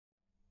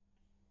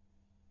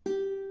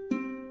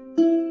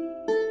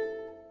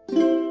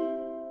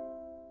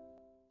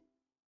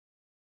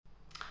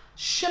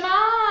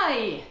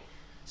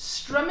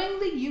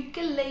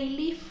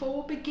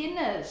for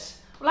beginners.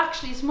 Well,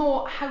 actually it's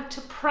more how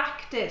to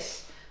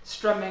practice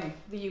strumming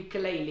the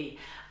ukulele.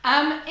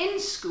 In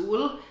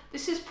school,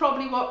 this is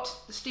probably what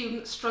the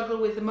students struggle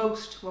with the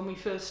most when we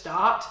first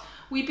start.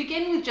 We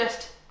begin with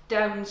just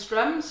down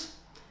strums,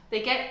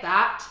 they get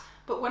that,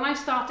 but when I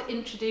start to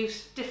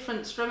introduce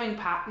different strumming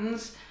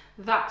patterns,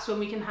 that's when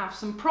we can have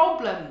some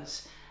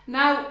problems.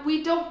 Now,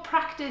 we don't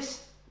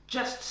practice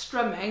just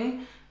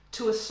strumming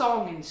to a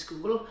song in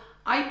school.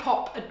 I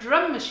pop a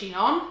drum machine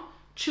on,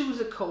 choose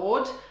a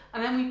chord,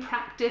 and then we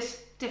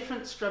practice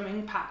different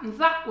strumming patterns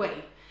that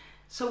way.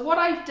 So what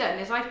I've done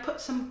is I've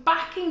put some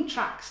backing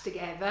tracks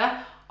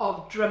together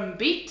of drum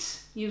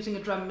beats using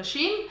a drum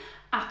machine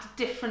at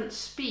different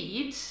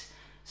speeds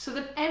so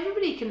that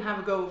everybody can have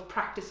a go of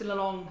practicing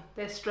along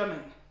their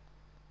strumming.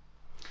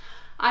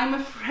 I'm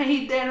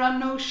afraid there are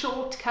no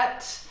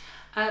shortcuts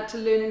to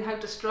learning how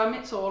to strum.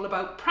 It's all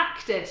about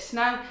practice.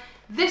 Now,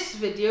 this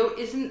video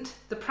isn't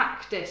the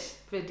practice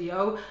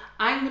video.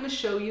 I'm going to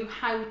show you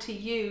how to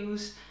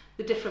use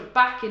the different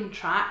backing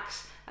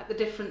tracks at the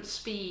different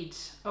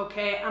speeds,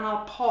 okay? And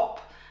I'll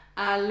pop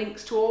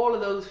links to all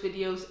of those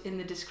videos in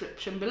the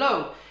description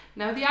below.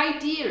 Now, the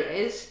idea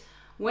is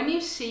when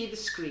you see the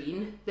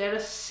screen, there are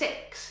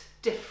 6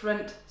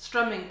 different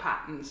strumming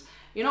patterns.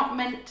 You're not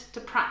meant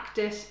to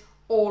practice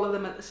all of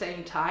them at the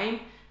same time.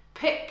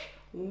 Pick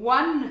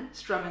one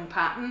strumming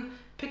pattern,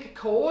 pick a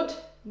chord,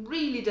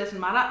 really doesn't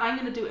matter. I'm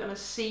going to do it on a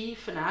C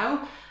for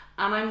now,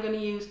 and I'm going to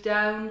use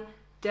down,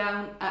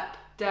 down, up,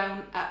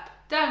 down, up,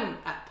 down,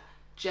 up,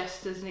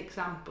 just as an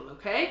example,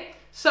 okay?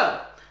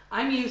 So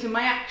I'm using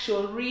my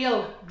actual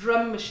real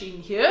drum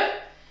machine here.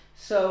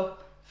 So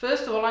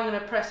first of all, I'm going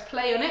to press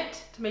play on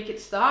it to make it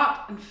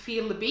start and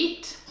feel the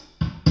beat.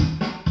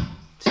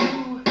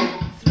 2,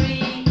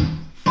 3,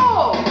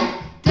 4.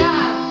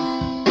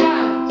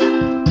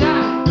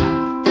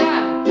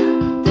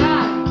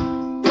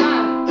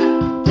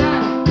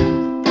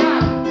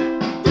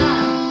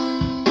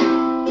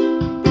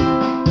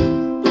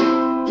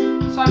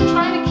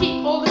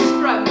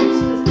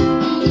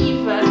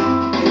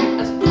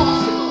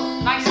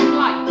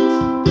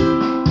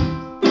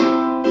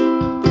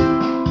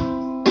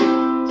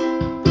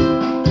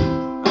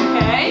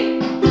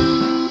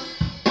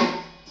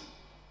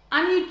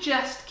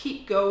 Just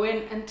keep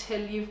going until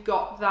you've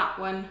got that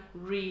one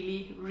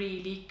really,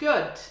 really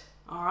good.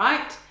 All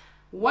right.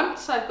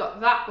 Once I've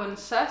got that one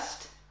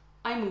sussed,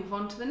 I move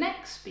on to the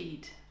next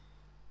speed.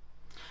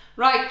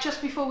 Right, just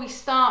before we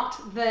start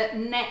the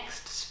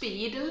next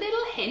speed, a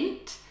little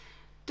hint.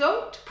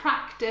 Don't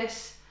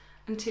practice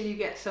until you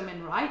get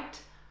something right.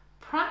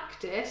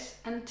 Practice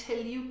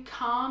until you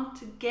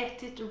can't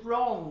get it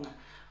wrong.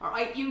 All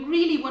right, you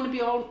really want to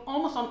be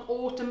almost on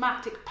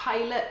automatic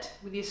pilot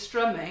with your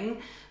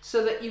strumming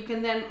so that you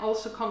can then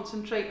also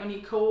concentrate on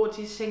your chords,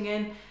 your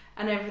singing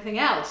and everything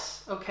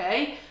else,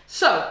 okay?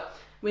 So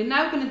we're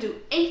now going to do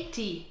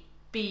 80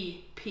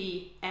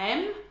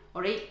 BPM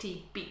or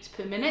 80 beats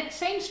per minute.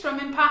 Same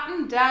strumming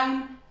pattern,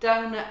 down,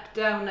 down, up,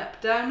 down, up,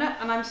 down, up,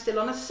 and I'm still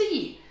on a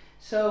C.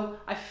 So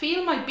I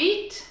feel my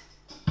beat.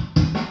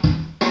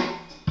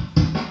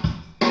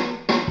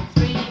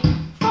 3,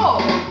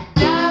 4.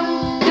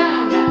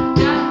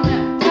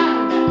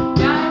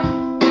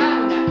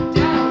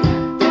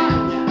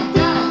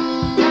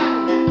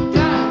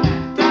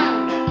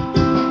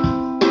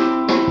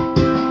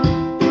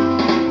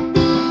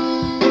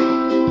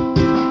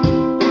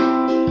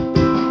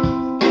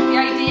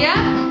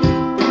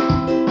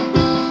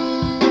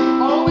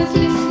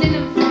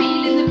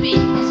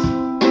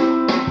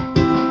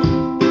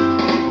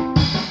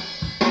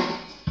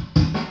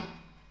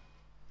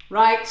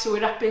 Right, so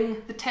we're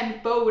upping the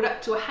tempo, we're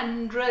up to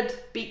 100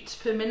 beats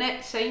per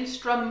minute, same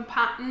strum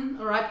pattern,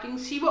 all right, you can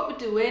see what we're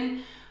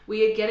doing.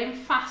 We are getting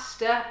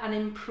faster and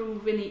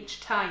improving each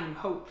time,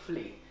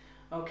 hopefully.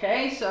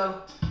 Okay,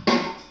 so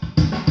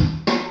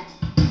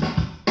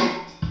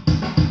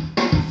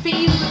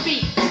feel the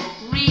beat,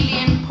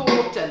 really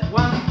important.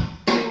 1,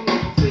 2,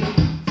 3,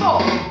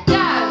 4.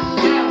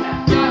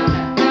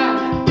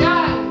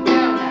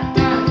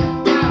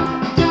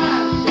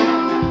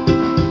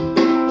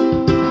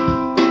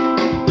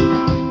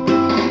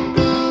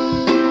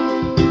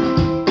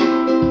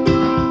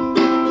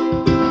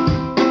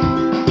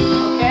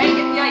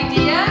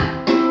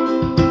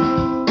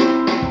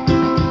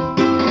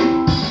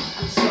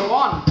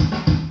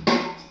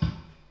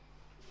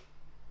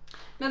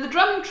 Now the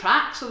drum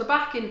tracks or the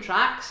backing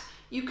tracks,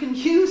 you can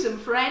use them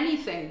for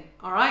anything,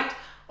 all right?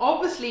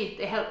 Obviously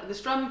they help with the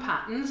strum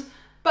patterns,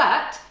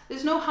 but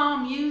there's no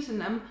harm using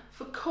them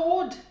for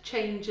chord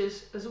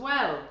changes as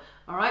well,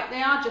 all right?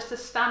 They are just a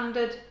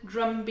standard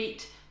drum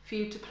beat for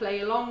you to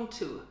play along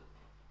to.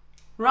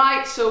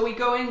 Right, so we're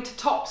going to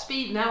top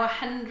speed now,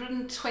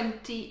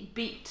 120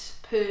 beats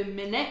per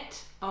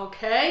minute,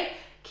 okay?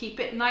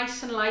 Keep it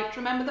nice and light.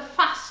 Remember, the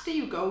faster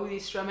you go with your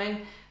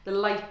strumming, the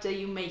lighter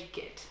you make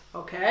it,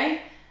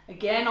 okay?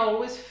 Again,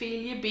 always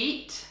feel your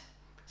beat.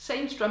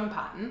 Same strum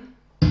pattern.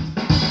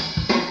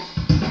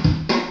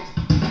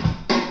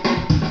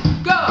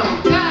 Go!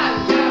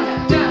 Down,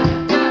 down,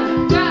 down, down,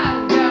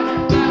 down, down,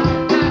 down,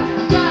 down,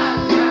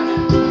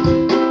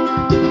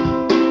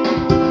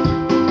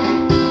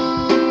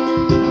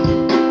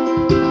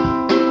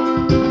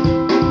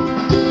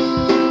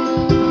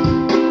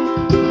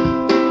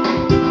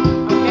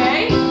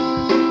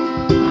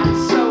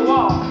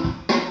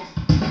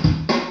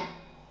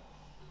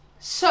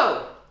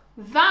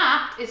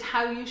 that is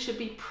how you should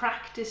be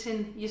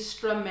practicing your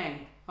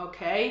strumming,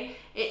 okay?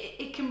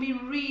 It can be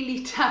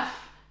really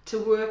tough to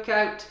work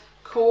out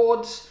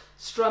chords,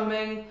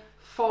 strumming,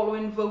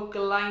 following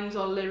vocal lines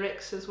or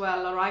lyrics as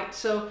well, all right?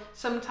 So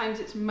sometimes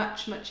it's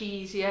much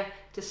easier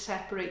to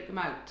separate them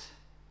out.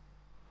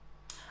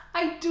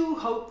 I do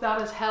hope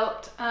that has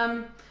helped.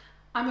 I'm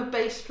a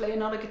bass player,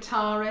 not a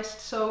guitarist,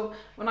 so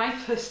when I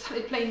first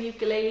started playing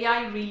ukulele,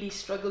 I really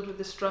struggled with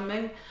the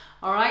strumming,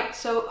 all right?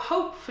 So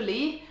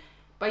hopefully,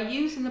 by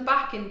using the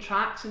backing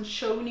tracks and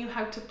showing you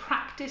how to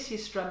practice your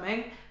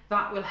strumming,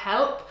 that will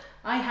help.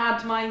 I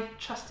had my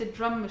trusted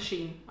drum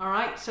machine, all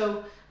right?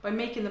 So by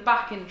making the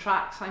backing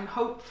tracks, I'm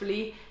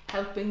hopefully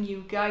helping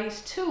you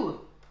guys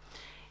too.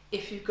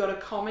 If you've got a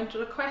comment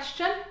or a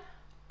question,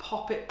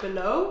 pop it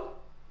below.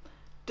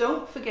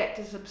 Don't forget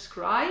to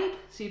subscribe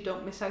so you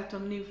don't miss out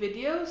on new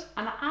videos.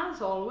 And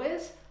as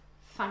always,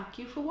 thank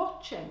you for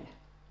watching.